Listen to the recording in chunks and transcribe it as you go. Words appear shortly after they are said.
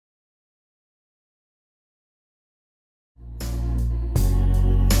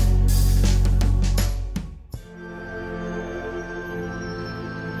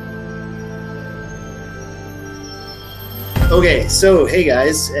Okay, so hey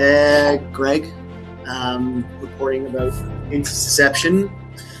guys, Greg, reporting about Intussusception,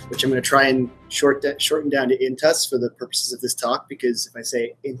 which I'm going to try and shorten down to Intus for the purposes of this talk, because if I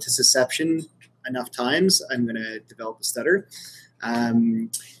say Intussusception enough times, I'm going to develop a stutter.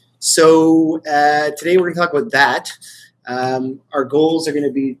 So today we're going to talk about that. Our goals are going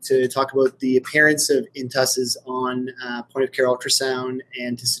to be to talk about the appearance of intusses on point-of-care ultrasound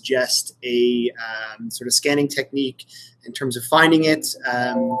and to suggest a sort of scanning technique in terms of finding it.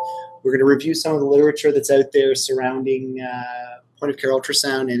 We're going to review some of the literature that's out there surrounding point-of-care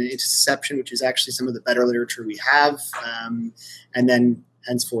ultrasound and intussusception, which is actually some of the better literature we have. And then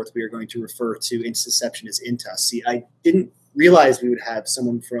henceforth, we are going to refer to intussusception as intus. See, I didn't realize we would have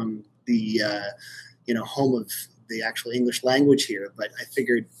someone from the home of the actual English language here, but I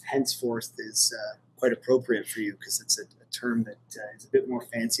figured henceforth is quite appropriate for you because it's a term that is a bit more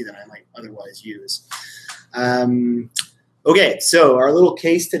fancy than I might otherwise use. Okay, so our little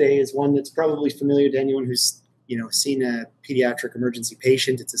case today is one that's probably familiar to anyone who's seen a pediatric emergency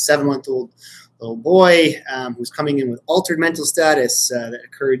patient. It's a 7-month-old little boy who's coming in with altered mental status that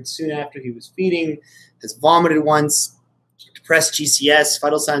occurred soon after he was feeding, has vomited once, depressed GCS,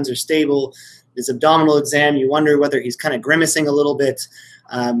 vital signs are stable. His abdominal exam, you wonder whether he's kind of grimacing a little bit,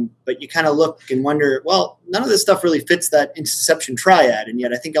 but you kind of look and wonder, well, none of this stuff really fits that intussusception triad, and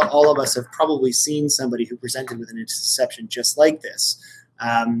yet I think all of us have probably seen somebody who presented with an intussusception just like this.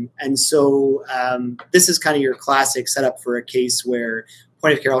 And so this is kind of your classic setup for a case where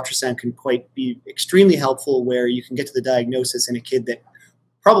point-of-care ultrasound can quite be extremely helpful, where you can get to the diagnosis in a kid that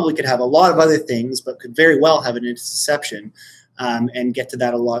probably could have a lot of other things, but could very well have an intussusception. And get to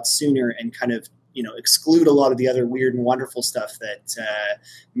that a lot sooner and kind of, exclude a lot of the other weird and wonderful stuff that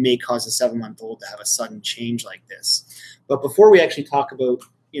may cause a 7-month-old to have a sudden change like this. But before we actually talk about,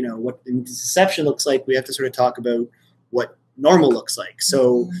 what intussusception looks like, we have to sort of talk about what normal looks like.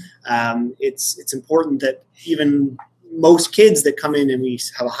 So it's important that even most kids that come in and we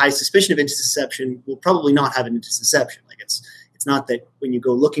have a high suspicion of intussusception will probably not have an intussusception. Like it's not that when you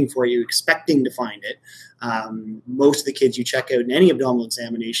go looking for it, you're expecting to find it. Most of the kids you check out in any abdominal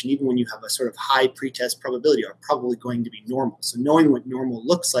examination, even when you have a sort of high pretest probability, are probably going to be normal. So knowing what normal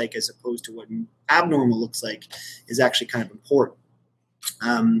looks like as opposed to what abnormal looks like is actually kind of important.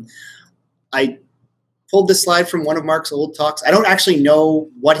 I pulled this slide from one of Mark's old talks. I don't actually know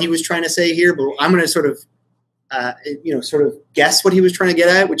what he was trying to say here, but I'm going to sort of guess what he was trying to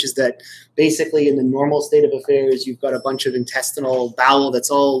get at, which is that basically in the normal state of affairs, you've got a bunch of intestinal bowel that's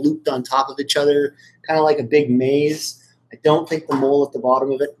all looped on top of each other, kind of like a big maze. I don't think the mole at the bottom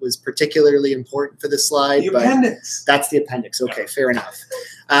of it was particularly important for this slide. The appendix. That's the appendix. Okay, fair enough.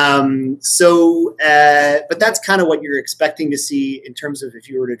 But that's kind of what you're expecting to see in terms of if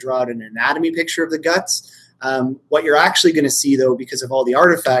you were to draw out an anatomy picture of the guts. What you're actually going to see, though, because of all the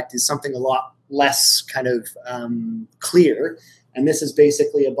artifact, is something a lot less kind of clear. And this is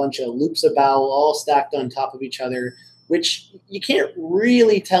basically a bunch of loops of bowel all stacked on top of each other, which you can't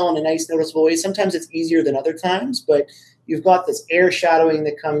really tell in a nice noticeable way. Sometimes it's easier than other times, but you've got this air shadowing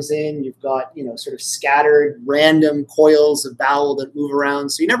that comes in. You've got, sort of scattered random coils of bowel that move around.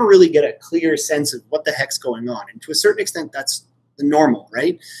 So you never really get a clear sense of what the heck's going on. And to a certain extent, that's the normal,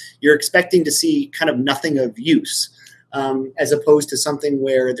 right? You're expecting to see kind of nothing of use. As opposed to something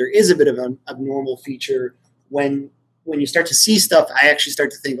where there is a bit of an abnormal feature. When you start to see stuff, I actually start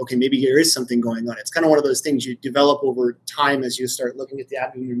to think, okay, maybe there is something going on. It's kind of one of those things you develop over time as you start looking at the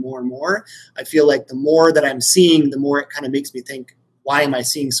abdomen more and more. I feel like the more that I'm seeing, the more it kind of makes me think, why am I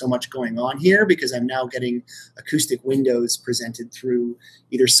seeing so much going on here? Because I'm now getting acoustic windows presented through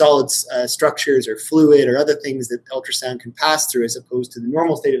either solid structures or fluid or other things that ultrasound can pass through, as opposed to the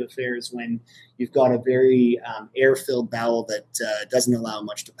normal state of affairs when you've got a very air-filled bowel that doesn't allow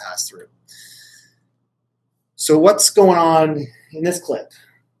much to pass through. So what's going on in this clip?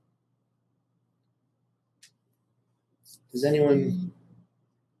 Does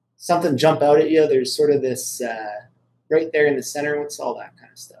something jump out at you? There's sort of this right there in the center. What's all that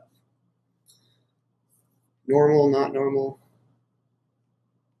kind of stuff? Normal, not normal?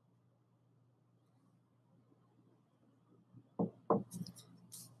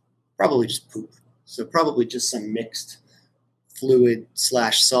 Probably just poop. So probably just some mixed fluid /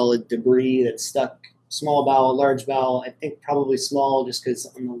 solid debris that's stuck. Small bowel, large bowel. I think probably small, just because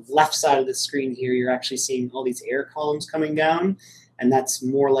on the left side of the screen here, you're actually seeing all these air columns coming down, and that's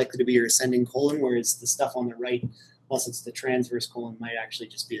more likely to be your ascending colon, whereas the stuff on the right, unless it's the transverse colon, might actually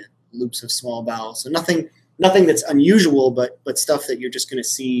just be loops of small bowel. So nothing that's unusual, but stuff that you're just going to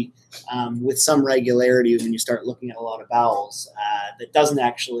see with some regularity when you start looking at a lot of bowels that doesn't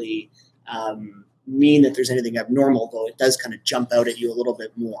actually mean that there's anything abnormal, though it does kind of jump out at you a little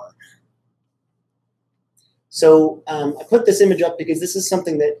bit more. So I put this image up because this is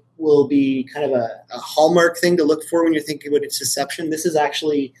something that will be kind of a hallmark thing to look for when you're thinking about intussusception. This is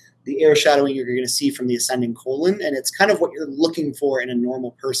actually the air shadowing you're going to see from the ascending colon, and it's kind of what you're looking for in a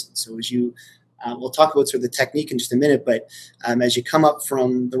normal person. So as you, we'll talk about sort of the technique in just a minute, but as you come up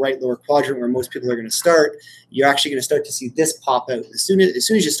from the right lower quadrant where most people are going to start, you're actually going to start to see this pop out. As soon as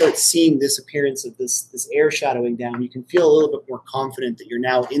you start seeing this appearance of this air shadowing down, you can feel a little bit more confident that you're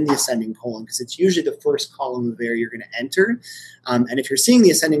now in the ascending colon, because it's usually the first column of air you're going to enter. And if you're seeing the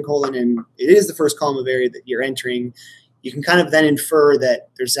ascending colon and it is the first column of air that you're entering, you can kind of then infer that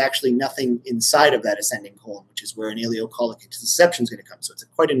there's actually nothing inside of that ascending colon, which is where an ileocolic intussusception is going to come. So it's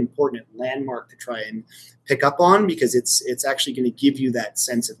quite an important landmark to try and pick up on, because it's actually going to give you that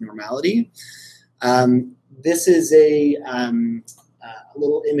sense of normality. This is a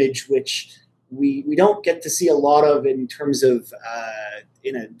little image which we don't get to see a lot of in terms of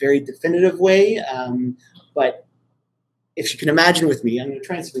in a very definitive way, but if you can imagine with me, I'm going to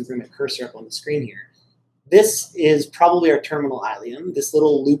try and see if I can bring my cursor up on the screen here. This is probably our terminal ileum, this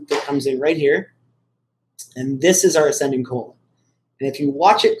little loop that comes in right here. And this is our ascending colon. And if you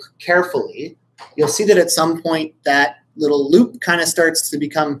watch it carefully, you'll see that at some point that little loop kind of starts to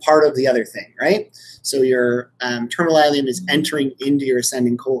become part of the other thing, right? So your terminal ileum is entering into your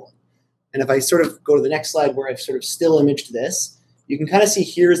ascending colon. And if I sort of go to the next slide where I've sort of still imaged this, you can kind of see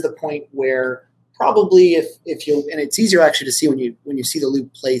here's the point where probably if you, and it's easier actually to see when you see the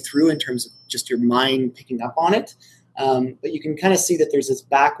loop play through in terms of just your mind picking up on it. But you can kind of see that there's this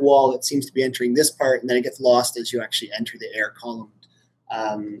back wall that seems to be entering this part, and then it gets lost as you actually enter the air column,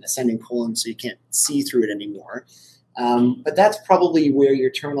 ascending colon, so you can't see through it anymore. But that's probably where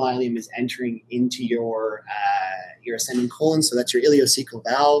your terminal ileum is entering into your ascending colon. So that's your ileocecal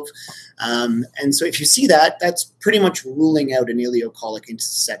valve. And so if you see that, that's pretty much ruling out an ileocolic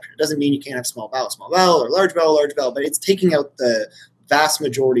intussusception. It doesn't mean you can't have small bowel, or large bowel, but it's taking out the vast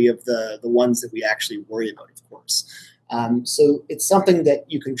majority of the ones that we actually worry about, of course. So it's something that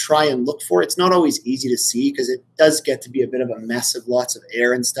you can try and look for. It's not always easy to see because it does get to be a bit of a mess of lots of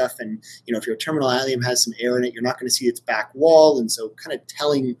air and stuff. And, you know, if your terminal ileum has some air in it, you're not going to see its back wall. And so kind of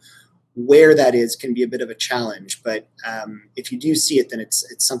telling where that is can be a bit of a challenge. But if you do see it, then it's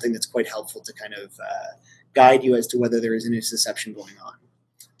something that's quite helpful to kind of guide you as to whether there is an intussusception going on.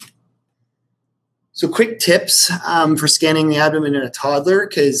 So quick tips for scanning the abdomen in a toddler,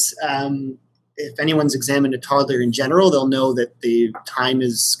 because if anyone's examined a toddler in general, they'll know that the time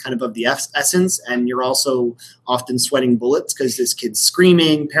is kind of the essence, and you're also often sweating bullets because this kid's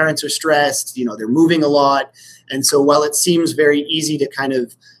screaming, parents are stressed, you know, they're moving a lot. And so while it seems very easy to kind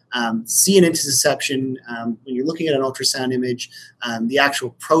of see an intussusception when you're looking at an ultrasound image, the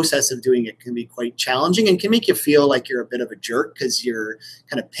actual process of doing it can be quite challenging and can make you feel like you're a bit of a jerk because you're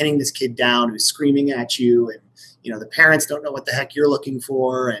kind of pinning this kid down who's screaming at you, and you know the parents don't know what the heck you're looking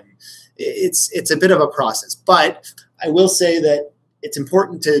for, and it's a bit of a process. But I will say that it's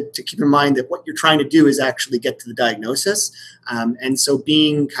important to keep in mind that what you're trying to do is actually get to the diagnosis. And so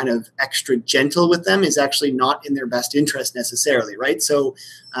being kind of extra gentle with them is actually not in their best interest necessarily, right? So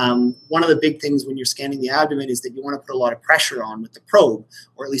one of the big things when you're scanning the abdomen is that you want to put a lot of pressure on with the probe,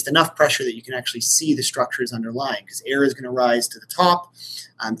 or at least enough pressure that you can actually see the structures underlying, because air is going to rise to the top,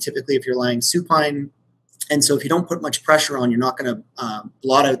 typically if you're lying supine. And so if you don't put much pressure on, you're not going to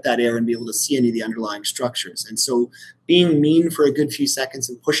blot out that air and be able to see any of the underlying structures. And so being mean for a good few seconds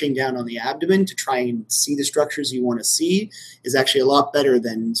and pushing down on the abdomen to try and see the structures you want to see is actually a lot better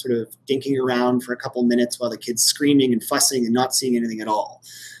than sort of dinking around for a couple minutes while the kid's screaming and fussing and not seeing anything at all.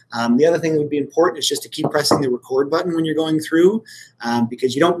 The other thing that would be important is just to keep pressing the record button when you're going through,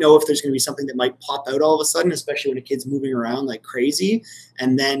 because you don't know if there's going to be something that might pop out all of a sudden, especially when a kid's moving around like crazy.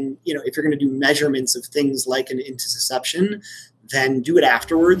 And then, you know, if you're going to do measurements of things like an intussusception, then do it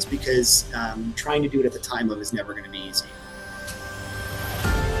afterwards, because trying to do it at the time of is never going to be easy.